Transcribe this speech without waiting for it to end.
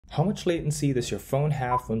How much latency does your phone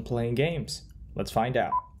have when playing games? Let's find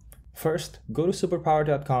out. First, go to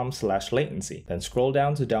superpower.com/latency, then scroll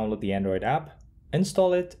down to download the Android app,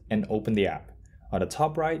 install it, and open the app. On the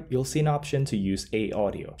top right, you'll see an option to use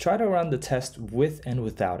audio. Try to run the test with and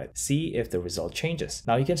without it. See if the result changes.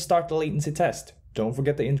 Now you can start the latency test. Don't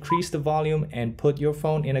forget to increase the volume and put your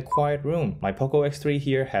phone in a quiet room. My Poco X3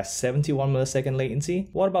 here has 71 millisecond latency.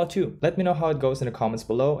 What about you? Let me know how it goes in the comments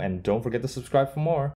below, and don't forget to subscribe for more.